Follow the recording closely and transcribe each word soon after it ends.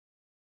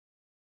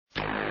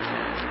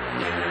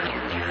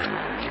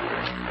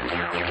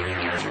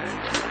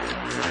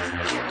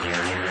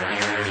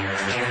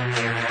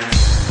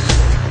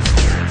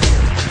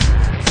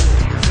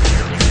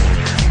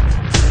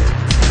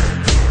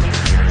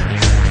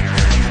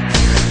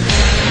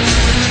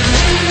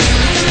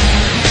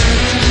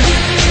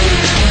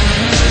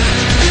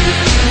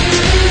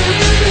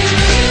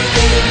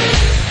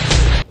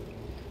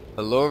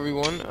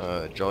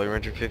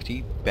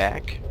50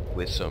 back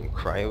with some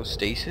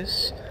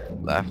cryostasis.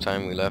 Last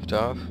time we left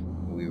off,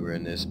 we were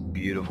in this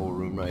beautiful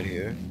room right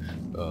here.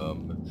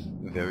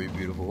 Very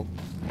beautiful,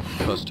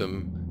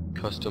 custom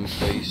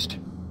placed.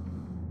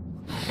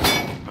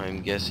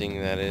 I'm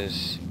guessing that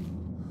is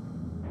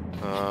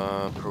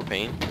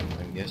propane.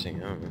 I'm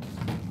guessing. I don't know.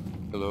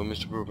 Hello,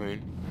 Mr.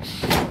 Propane.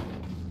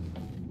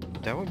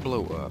 That would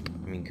blow up.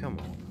 I mean, come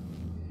on.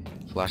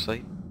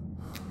 Flashlight.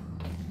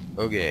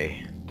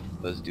 Okay,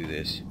 let's do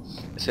this.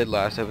 I said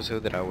last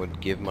episode that I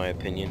would give my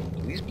opinion.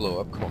 Please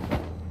blow up. Come on.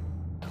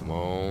 Come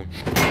on.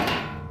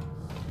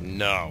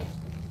 No.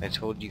 I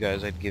told you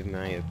guys I'd give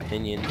my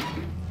opinion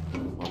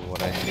on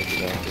what I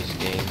think about this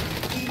game.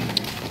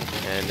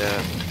 And,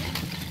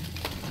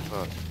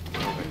 fuck.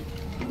 Okay.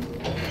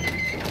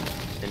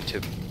 And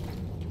to...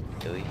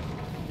 Really?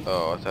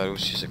 Oh, I thought it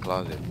was just a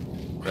closet.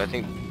 But I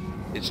think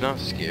it's not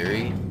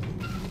scary.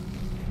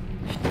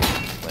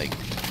 Like,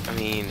 I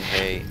mean,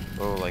 hey.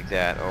 Oh, like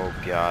that. Oh,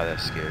 God, that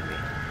scared me.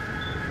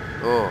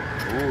 Oh,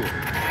 ooh.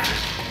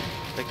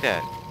 Like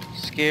that.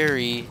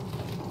 Scary.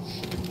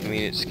 I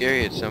mean, it's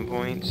scary at some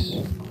points,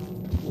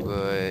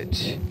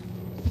 but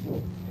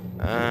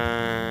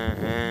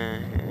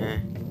I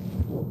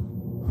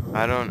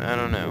don't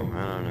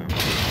know.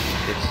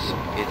 It's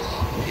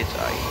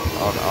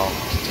I'll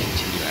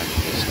continue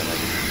after this.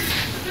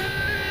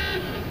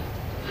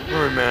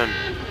 Alright, man.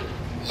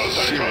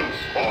 Attention!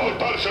 All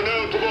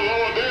personnel to the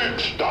lower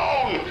decks!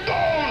 Down!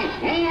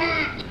 Move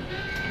it!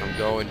 I'm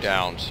going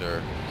down,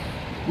 sir.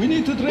 We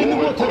need to drain the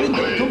water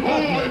into the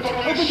compartment.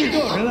 Open the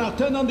door and I'll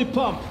turn on the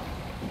pump.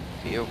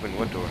 He opened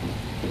what door?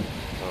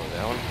 Oh,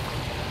 that one?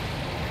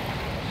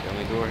 It's the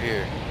only door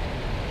here.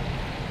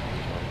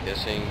 So I'm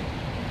guessing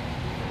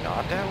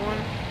not that one?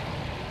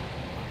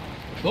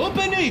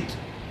 Open it!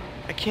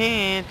 I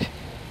can't.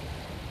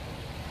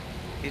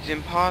 It's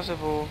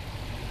impossible.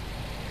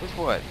 With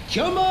what?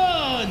 Come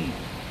on!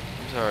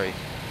 I'm sorry.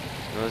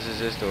 Unless it's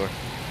this door.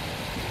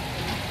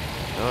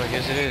 Oh, I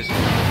guess it is.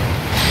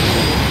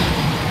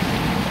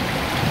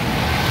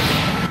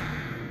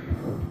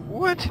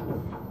 What?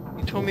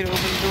 You told me to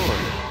open the door.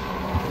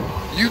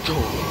 You told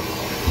me.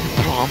 You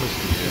promised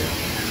me.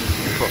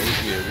 You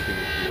promised me everything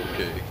would be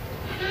okay.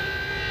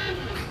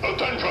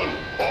 Attention!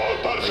 All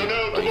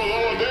personnel to the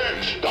lower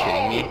decks!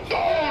 Down!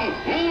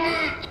 Move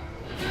it!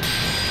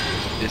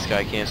 This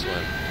guy can't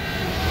swim.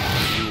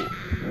 You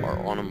are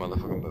on a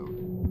motherfucking boat.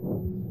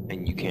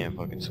 And you can't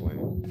fucking swim.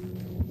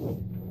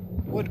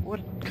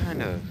 What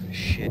kind of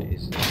shit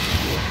is this?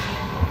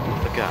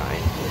 A guy,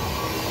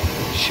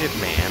 ship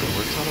man,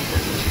 works on a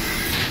boat,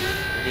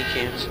 and he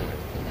can't swim.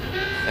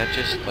 That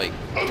just like...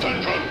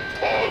 Attention!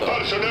 All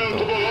personnel to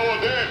the lower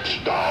decks!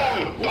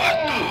 Down!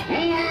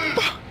 Move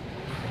it!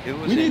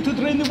 We need to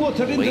drain the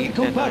water into the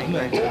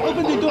compartment.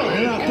 Open the door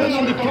and I'll turn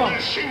on the pump.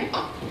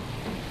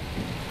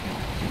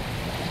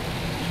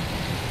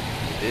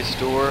 This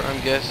door, I'm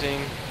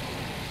guessing.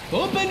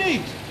 Open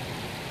it!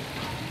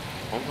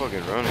 I'm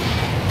fucking running.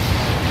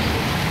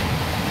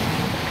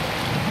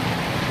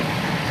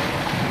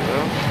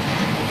 Well,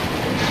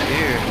 it's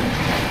here.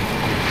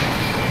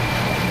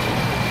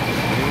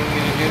 What do you want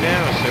me to do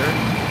now, sir?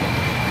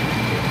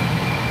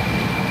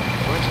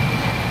 What?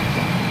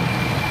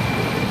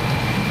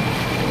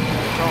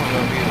 I'm calling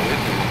up here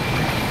with you.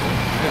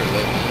 You better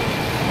let me in,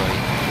 buddy.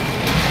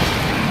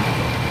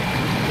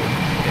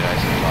 Did I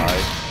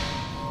survive?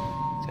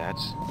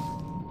 That's...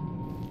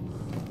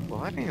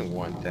 Well, I didn't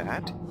want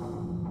that.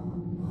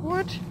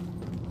 What?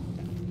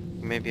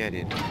 Maybe I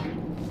did.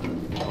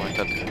 Oh, I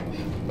thought that...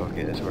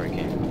 Okay, that's where I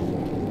came.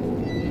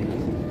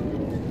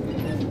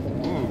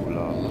 Ooh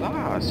la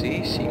la,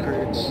 see?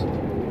 Secrets.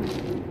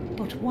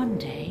 But one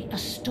day, a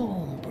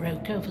storm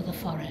broke over the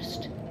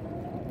forest,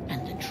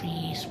 and the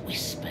trees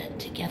whispered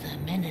together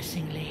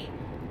menacingly.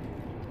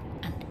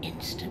 And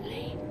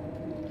instantly,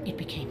 it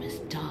became as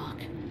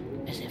dark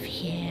as if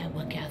here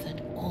were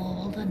gathered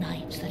all the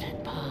nights that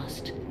had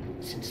passed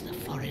since the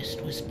forest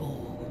was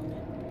born.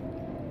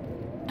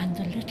 And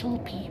the little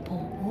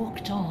people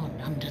walked on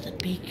under the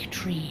big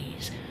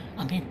trees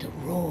amid the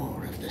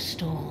roar of the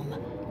storm.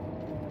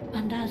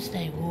 And as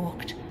they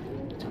walked,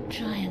 the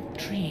giant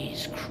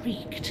trees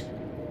creaked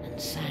and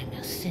sang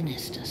a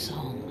sinister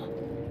song.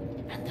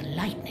 And the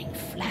lightning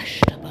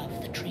flashed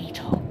above the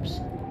treetops,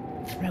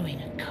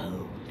 throwing a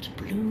cold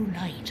blue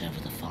light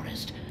over the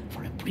forest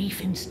for a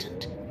brief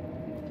instant,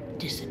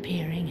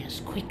 disappearing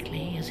as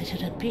quickly as it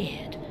had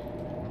appeared,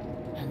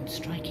 and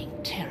striking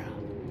terror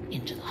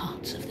into the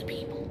hearts of the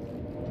people.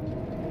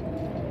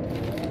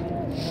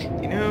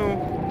 You know,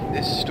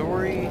 this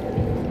story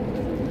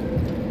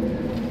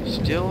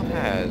still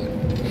has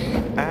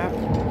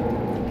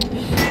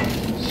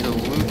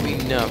absolutely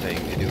nothing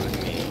to do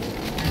with me.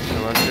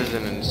 Unless there's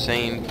an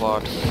insane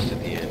plot twist at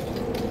the end.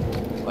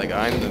 Like,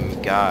 I'm the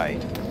guy.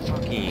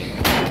 Fucking...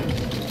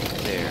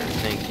 There,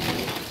 thank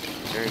you.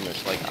 Very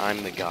much like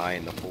I'm the guy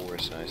in the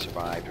forest and I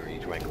survived or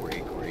each of my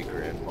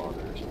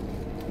great-great-grandfathers.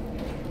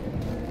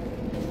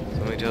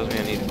 Somebody tells me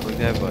I need to click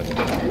that button.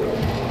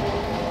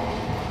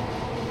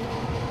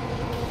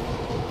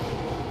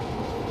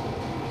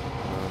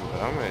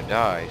 but I'm gonna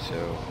die,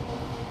 so...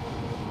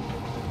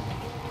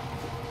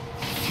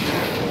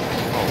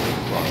 Oh,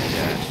 fuck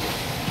that.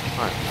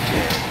 I'm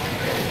dead.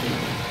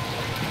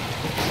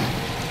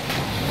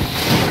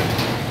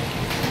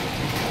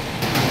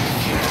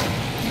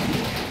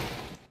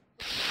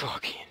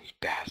 Fucking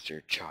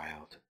bastard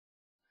child.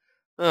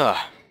 Ugh.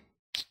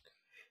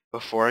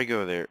 Before I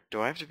go there,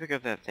 do I have to pick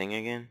up that thing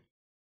again?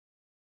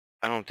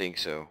 I don't think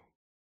so.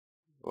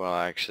 Well,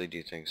 I actually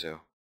do think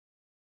so.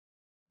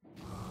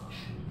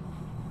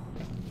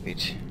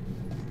 Wait.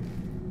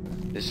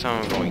 This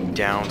time I'm going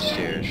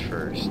downstairs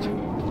first.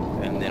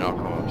 And then I'll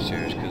come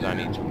upstairs because I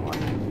need some water.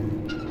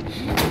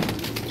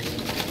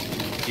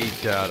 Eat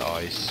that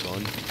ice,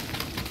 son.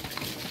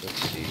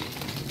 Let's see.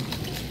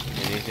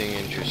 Anything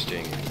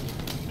interesting?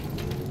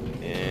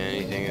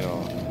 Anything at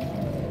all?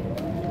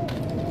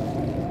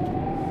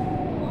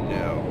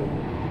 No.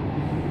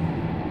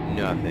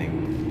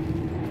 Nothing.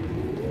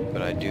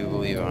 But I do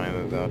believe I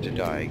am about to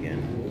die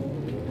again.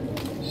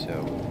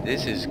 So,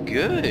 this is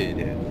good!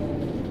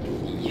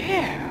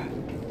 Yeah!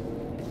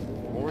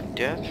 More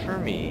death for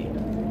me.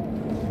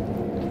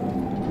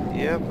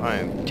 Yep, I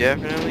am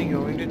definitely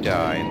going to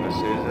die unless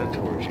there's a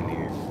torch in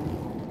here.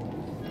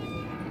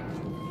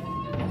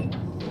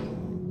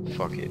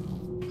 Fuck it.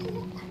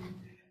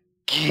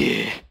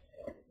 Yeah.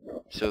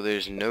 So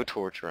there's no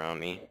torch around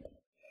me.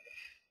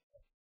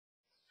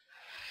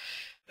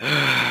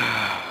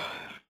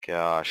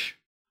 Gosh.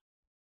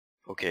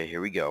 Okay,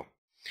 here we go.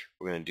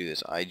 We're gonna do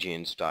this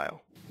IGN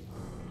style.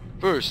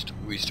 First,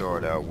 we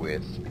start out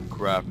with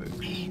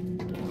graphics.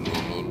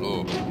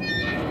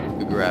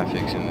 The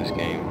graphics in this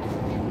game.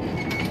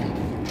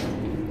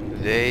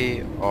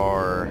 They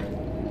are...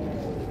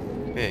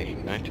 Hey,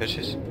 can I touch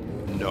this?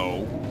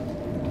 No.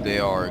 They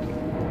are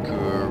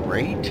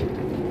great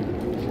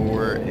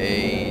for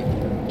a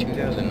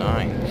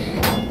 2009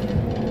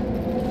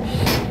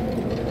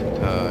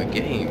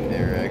 game.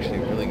 They're actually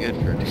really good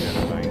for a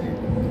 2009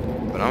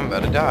 game. But I'm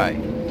about to die.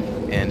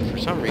 And for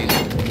some reason,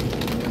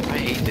 I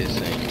hate this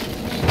thing.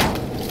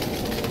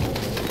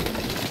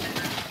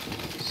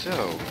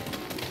 So,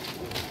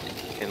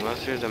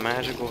 unless there's a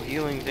magical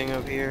healing thing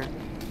up here,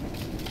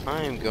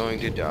 I am going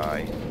to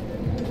die.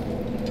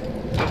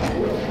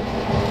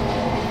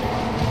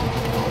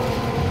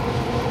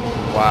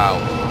 Wow,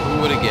 who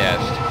would have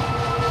guessed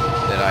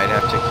that I'd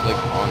have to click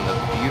on the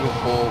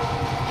beautiful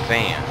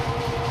fan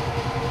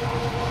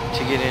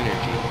to get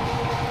energy?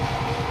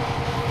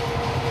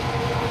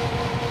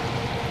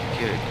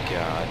 Good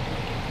God.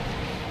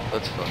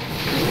 Let's fucking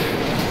do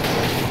this.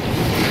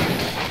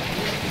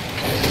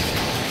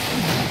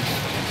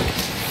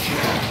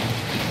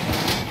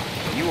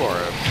 You are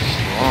a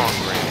strong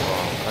grandpa.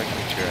 I can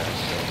get your ass,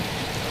 so.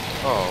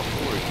 Oh,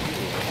 who are you?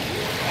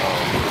 Oh,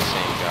 you're the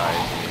same guy.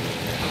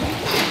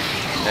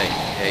 Hey,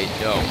 hey,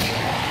 no.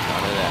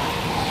 None of that.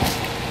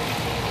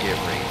 Get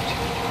raped.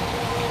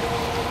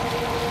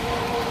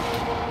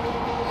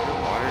 Is there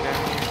water down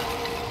here?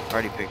 I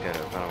already picked that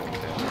up. I don't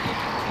want that.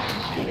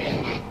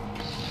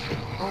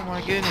 Oh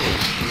my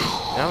goodness.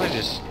 Now they're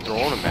just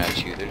throwing them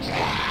at you. They're just like,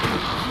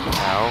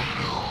 ow.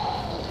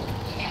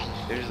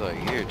 They're just like,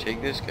 here,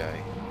 take this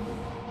guy.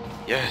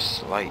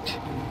 Yes, light.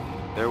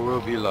 There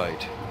will be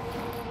light.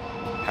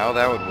 How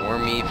that would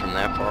warm me from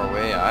that far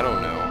away, I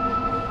don't know.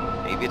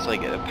 Maybe it's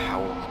like a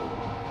powerful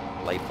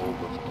light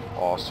bulb of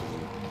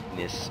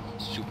awesomeness,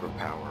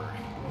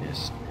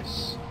 superpowerness.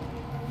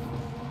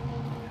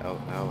 How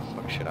the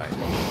fuck should I?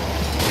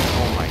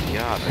 Oh my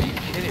God, are you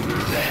kidding me?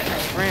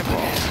 Grandpa,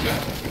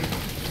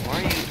 why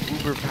are you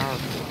uber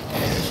powerful?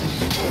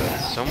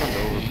 Someone's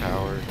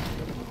overpowered.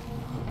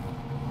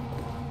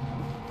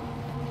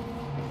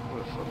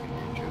 What a fucking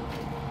ninja.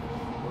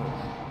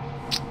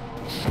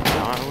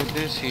 Not with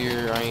this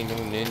here, I ain't no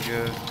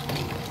ninja.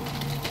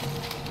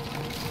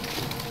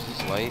 Is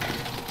this light?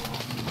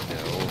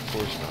 No, of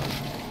course not.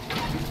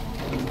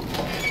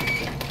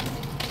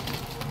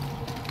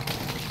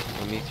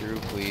 Let me through,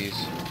 please.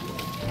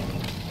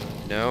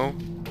 No?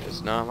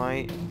 It's not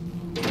light?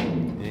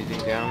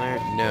 Anything down there?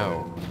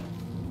 No.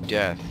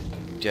 Death.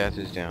 Death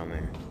is down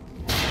there.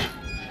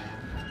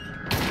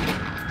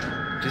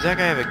 Does that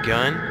guy have a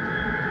gun?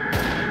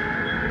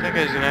 That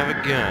guy's gonna have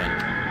a gun.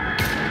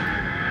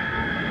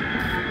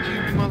 You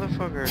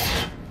motherfucker.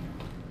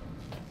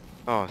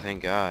 Oh,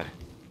 thank God.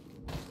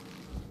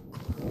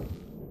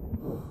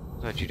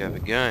 I thought you'd have a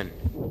gun.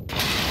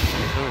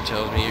 Someone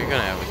tells me you're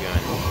gonna have a gun.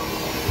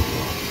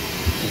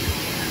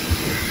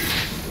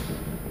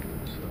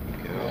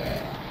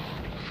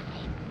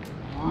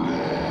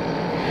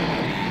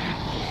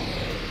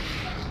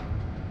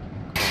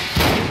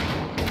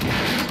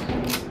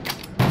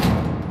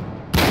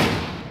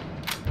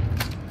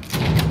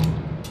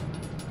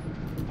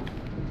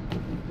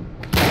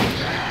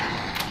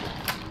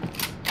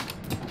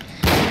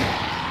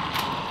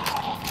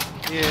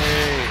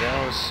 Yay, that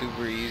was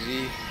super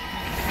easy.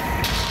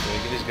 Can I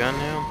get his gun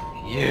now?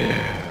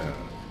 Yeah!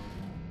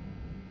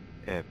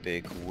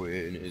 Epic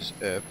win is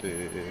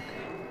epic.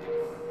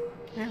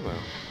 Ammo.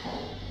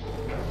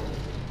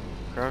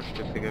 Crouch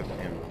to pick up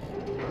ammo.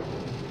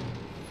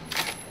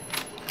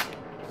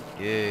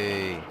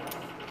 Yay.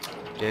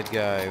 Dead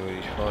guy, but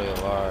he's probably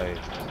alive.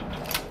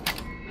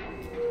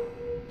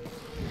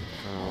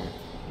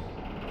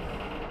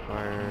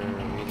 Fire,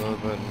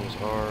 reload button is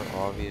R,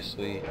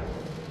 obviously.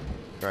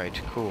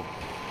 Right, cool.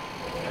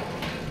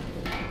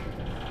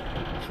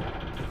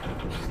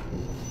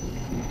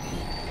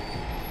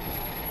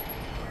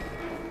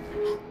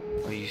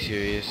 Are you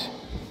serious?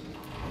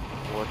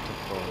 What the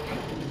fuck?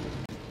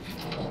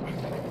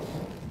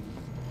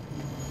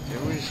 Is there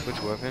a way to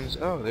switch weapons?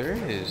 Oh, there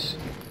is.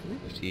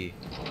 Nifty.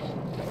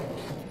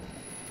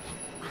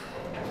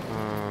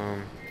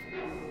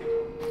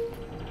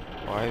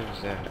 Why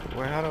was that?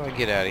 Where? How do I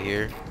get out of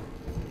here?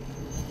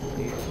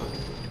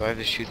 Do I have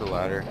to shoot the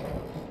ladder?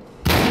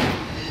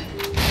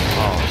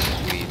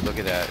 Oh, sweet. Look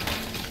at that.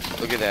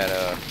 Look at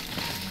that,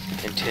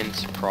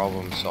 intense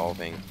problem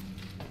solving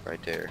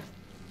right there.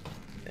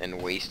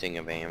 And wasting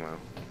of ammo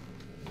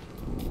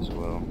as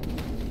well.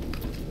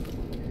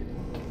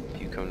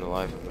 If you come to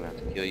life, I'm gonna have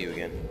to kill you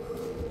again.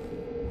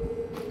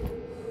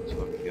 Let's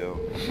fucking go.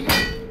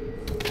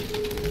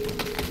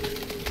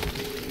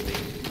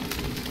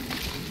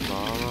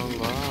 La la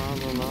la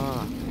la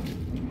la.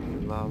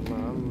 La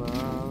la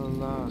la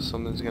la.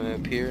 Something's gonna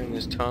appear in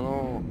this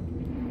tunnel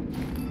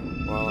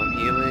while I'm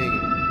healing.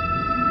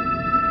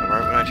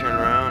 Right when I turn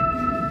around,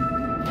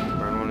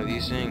 burn one of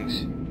these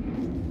things.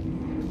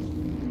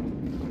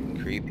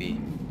 Creepy.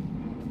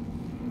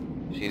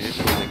 See, this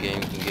is when the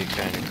game can get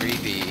kind of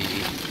creepy.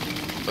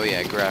 Oh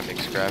yeah,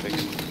 graphics,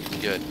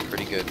 good,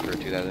 pretty good for a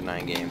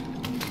 2009 game.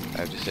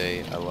 I have to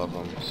say, I love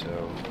them.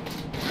 So,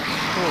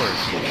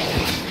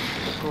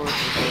 of course,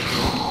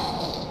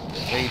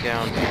 lay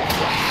down.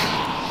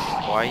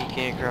 Why you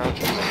can't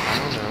crouch? I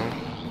don't know.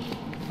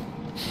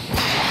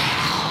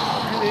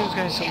 Why are these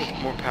guys so much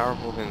more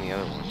powerful than the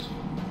other ones?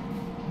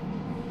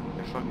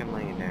 They're fucking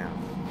laying down.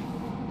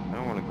 I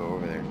don't want to go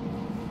over there.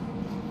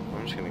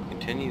 I'm just gonna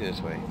continue this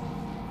way.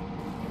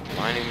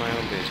 Minding my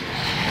own business.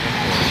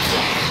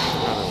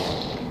 Another one.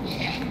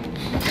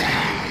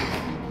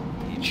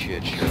 Eat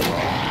shit, Sherlock.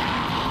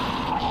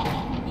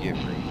 Get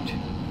reaped.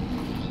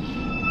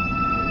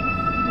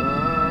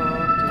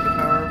 Through the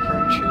power of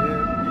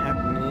friendship,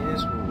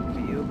 happiness will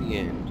reveal the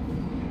end.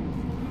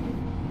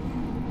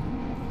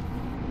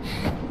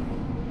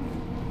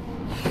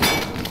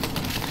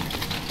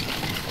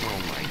 Oh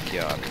my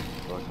god, are you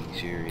fucking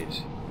serious?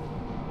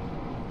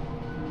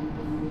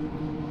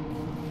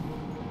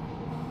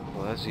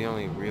 Well, that's the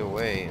only real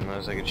way,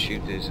 unless I could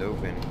shoot this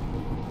open.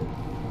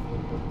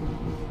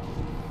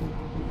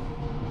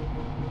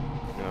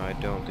 No, I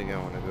don't think I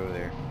want to go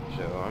there.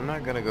 So, I'm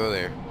not gonna go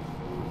there.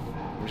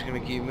 I'm just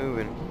gonna keep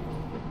moving.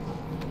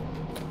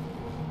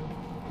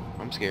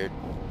 I'm scared.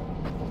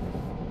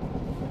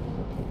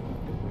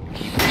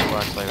 Keep this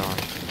flashlight on.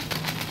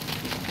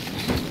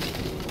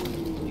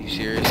 Are you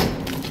serious?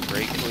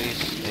 Brake,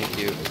 please? Thank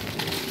you.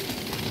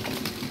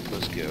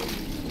 Let's go.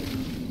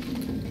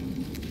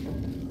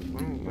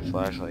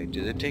 Flashlight.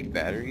 Does it take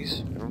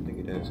batteries? I don't think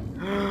it does.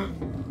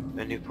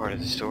 A new part of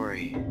the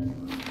story.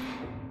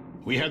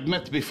 We had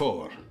met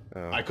before.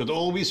 Oh. I could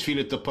always feel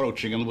it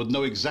approaching and would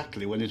know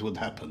exactly when it would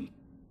happen.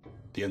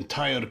 The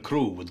entire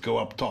crew would go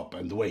up top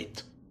and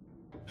wait.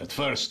 At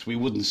first, we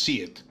wouldn't see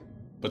it,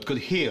 but could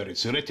hear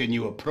its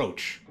retinue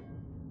approach.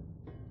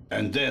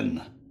 And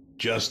then,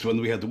 just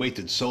when we had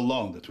waited so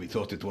long that we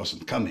thought it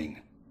wasn't coming,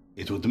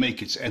 it would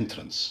make its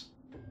entrance.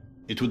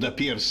 It would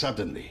appear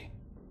suddenly,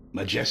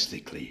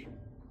 majestically,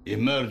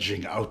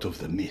 emerging out of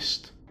the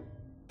mist,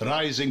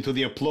 rising to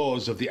the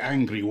applause of the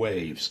angry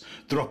waves,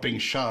 dropping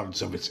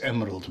shards of its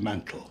emerald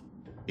mantle.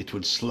 It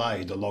would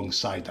slide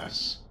alongside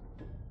us.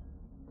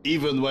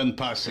 Even when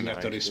passing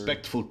at a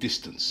respectful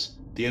distance,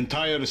 the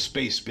entire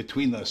space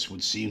between us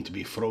would seem to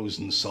be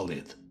frozen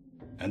solid,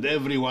 and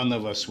every one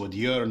of us would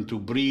yearn to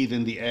breathe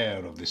in the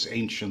air of this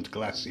ancient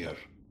glacier.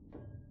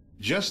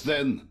 Just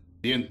then,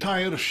 the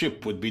entire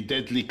ship would be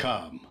deadly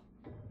calm.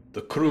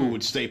 The crew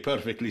would stay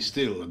perfectly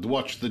still and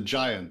watch the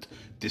giant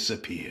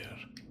disappear.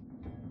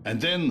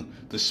 And then,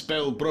 the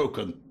spell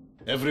broken,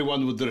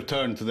 everyone would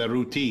return to their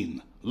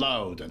routine,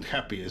 loud and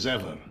happy as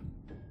ever.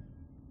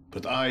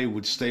 But I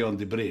would stay on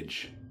the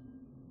bridge,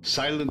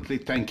 silently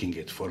thanking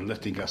it for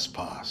letting us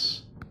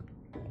pass.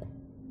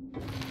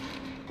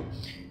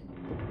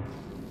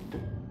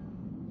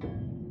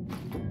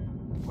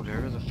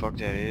 Whatever the fuck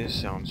that is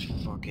sounds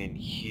fucking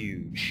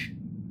huge.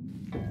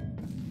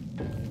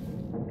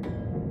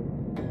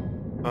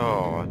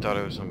 Oh, I thought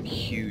it was some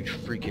huge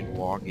freaking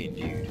walking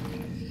dude.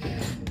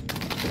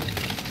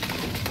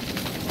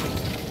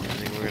 I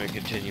think we're gonna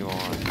continue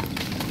on.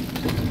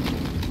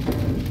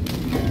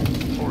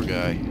 Poor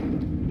guy.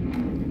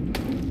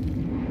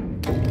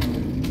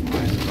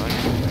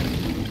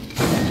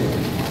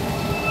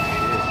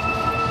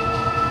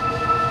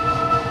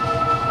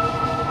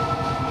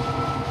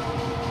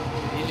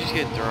 Did he just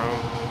get thrown?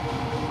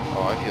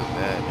 Oh, I feel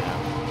bad now.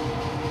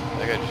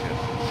 That guy just got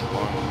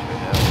flung to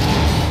hell.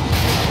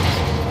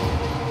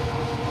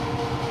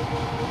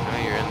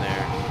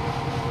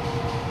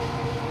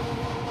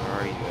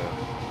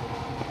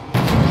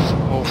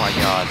 Oh my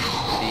god.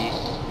 See?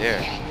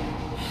 There.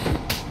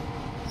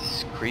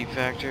 creep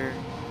factor.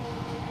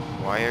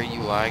 Why are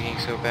you lagging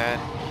so bad?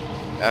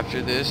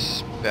 After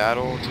this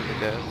battle to the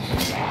death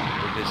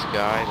with this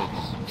guy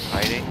that's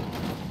hiding.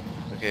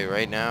 Okay,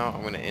 right now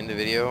I'm gonna end the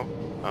video.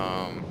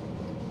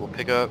 We'll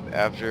pick up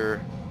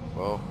after,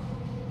 well,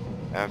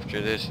 after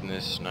this in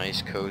this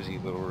nice cozy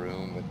little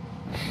room with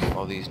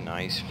all these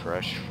nice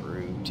fresh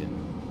fruit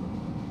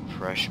and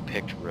fresh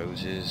picked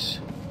roses.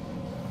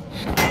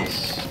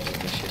 Nice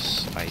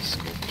delicious ice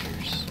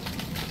sculptures.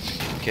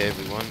 Okay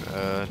everyone,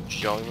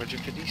 Jolly Roger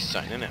 50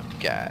 signing out,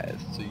 guys.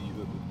 See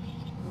you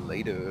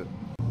later.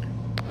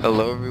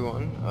 Hello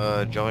everyone,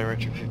 Jolly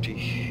Roger 50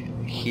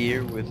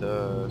 here with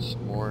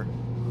some more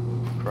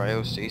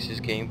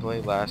cryostasis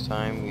gameplay. Last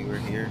time we were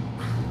here,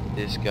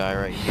 this guy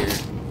right here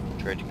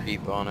tried to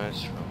creep on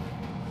us from...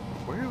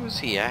 Where was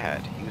he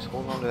at? He was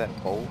holding on to that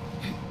pole?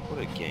 What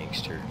a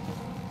gangster.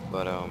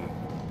 But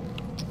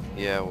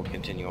yeah, we'll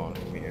continue on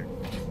from here.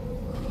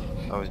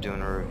 I was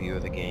doing a review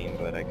of the game,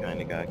 but I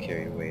kinda got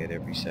carried away at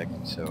every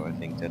second, so I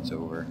think that's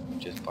over.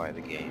 Just buy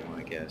the game,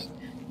 I guess.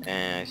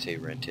 And I say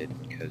rent it,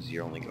 because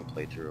you're only gonna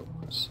play through it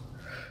once.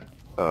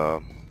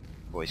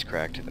 Voice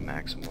crack to the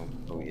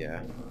maximum. Oh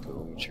yeah,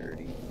 go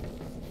maturity.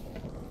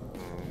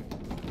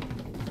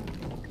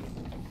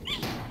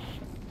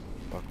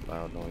 Fuck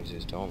loud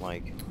noises, don't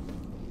like.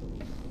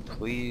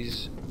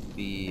 Please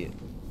be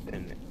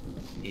an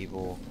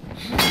able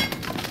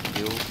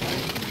heal.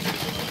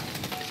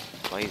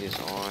 Light is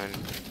on.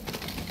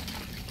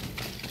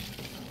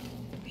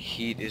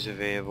 Heat is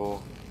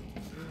available.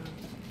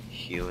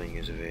 Healing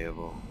is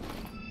available.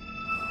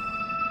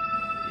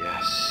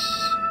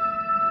 Yes.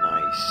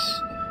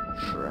 Nice.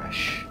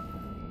 Fresh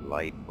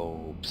light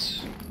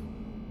bulbs.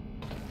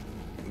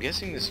 I'm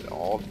guessing this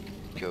all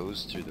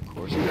goes through the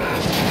course of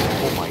that.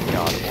 Oh my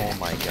god, oh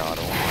my god,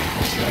 oh my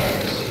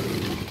god.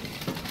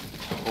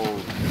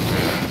 Holy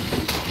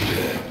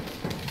shit.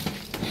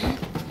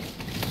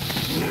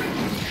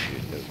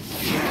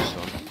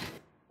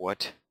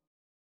 What?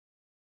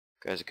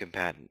 Guys, a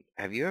combatant.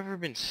 Have you ever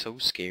been so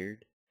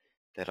scared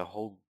that a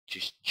whole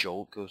just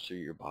jolt goes through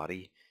your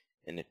body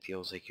and it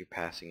feels like you're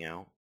passing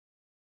out?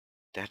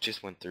 That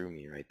just went through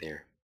me right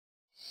there.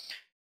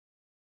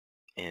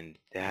 And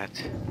that...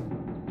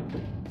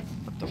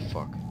 What the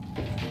fuck?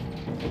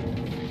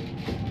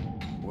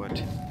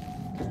 What?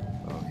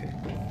 Okay.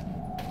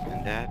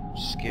 And that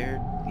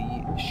scared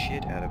the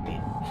shit out of me.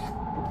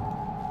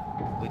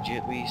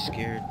 Legitly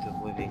scared the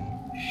living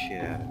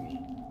shit out of me.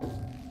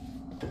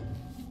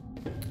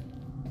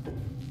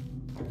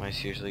 Am I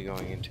seriously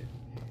going into...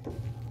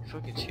 You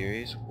fucking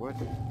serious? What?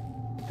 Wait,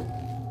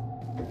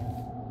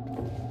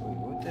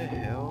 what the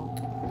hell?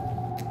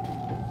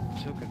 I'm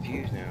so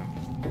confused now.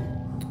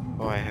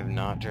 Oh, I have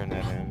not turned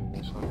that in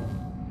this one.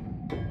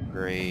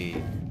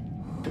 Great.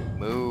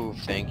 Move,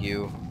 thank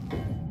you.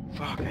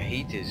 Fuck, I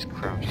hate this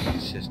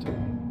crouching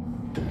system.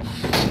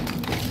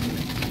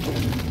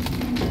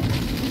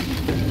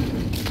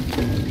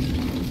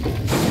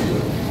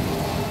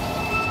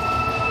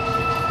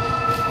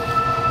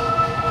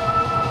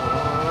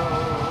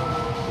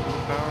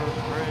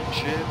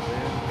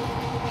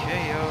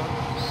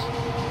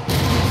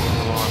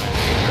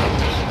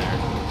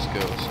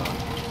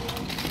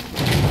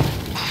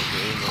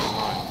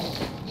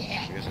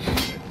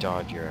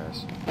 Dodge your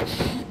ass.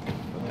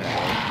 What the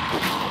hell?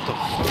 What the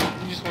fuck?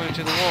 You just went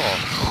into the wall.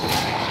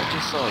 I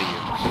just saw you.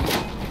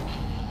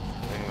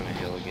 I'm gonna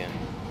heal again.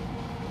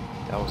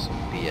 That was some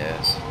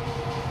BS.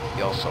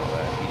 Y'all saw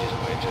that. He just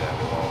went into that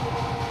wall.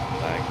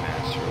 Lag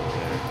master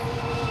over there.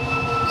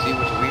 See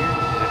what's weird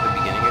is at the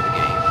beginning of the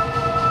game,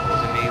 I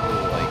wasn't able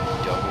to like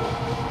double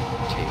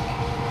take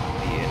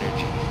the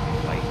energy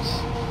lights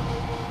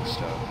and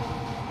stuff.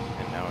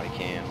 And now I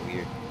can.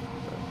 Weird.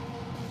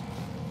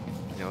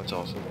 You know what's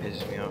also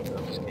pisses me off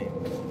about this game?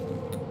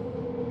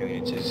 I mean,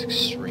 it's this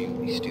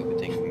extremely stupid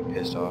thing to be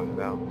pissed off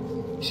about.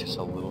 It's just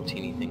a little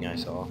teeny thing I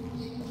saw.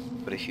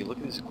 But if you look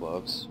at his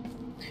gloves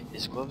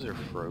are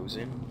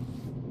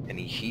frozen, and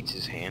he heats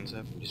his hands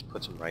up and just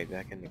puts them right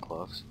back in the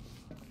gloves.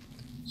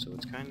 So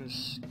it's kind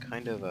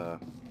of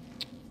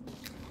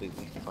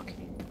completely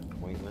fucking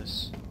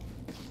pointless.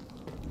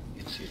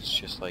 It's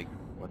just like,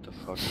 what the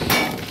fuck?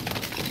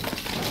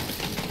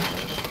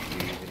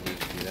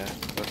 That.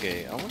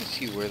 Okay, I want to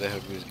see where the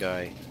heck this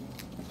guy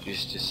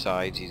just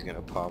decides he's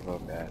gonna pop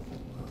up at.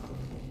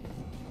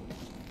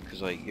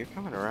 Cause like, you're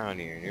coming around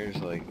here and you're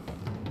just like,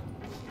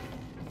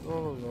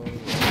 oh,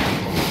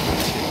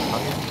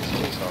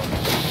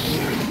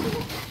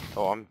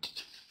 I'm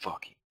just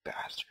fucking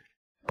bastard.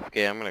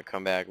 Okay, I'm gonna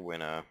come back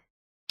when I'm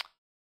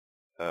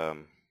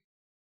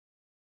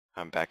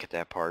back at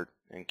that part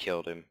and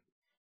killed him.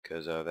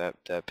 Cause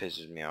that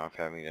pisses me off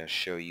having to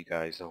show you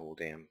guys the whole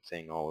damn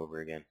thing all over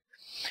again.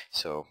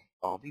 So,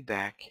 I'll be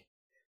back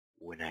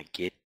when I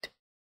get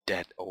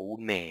that old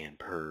man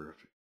perv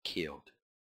killed.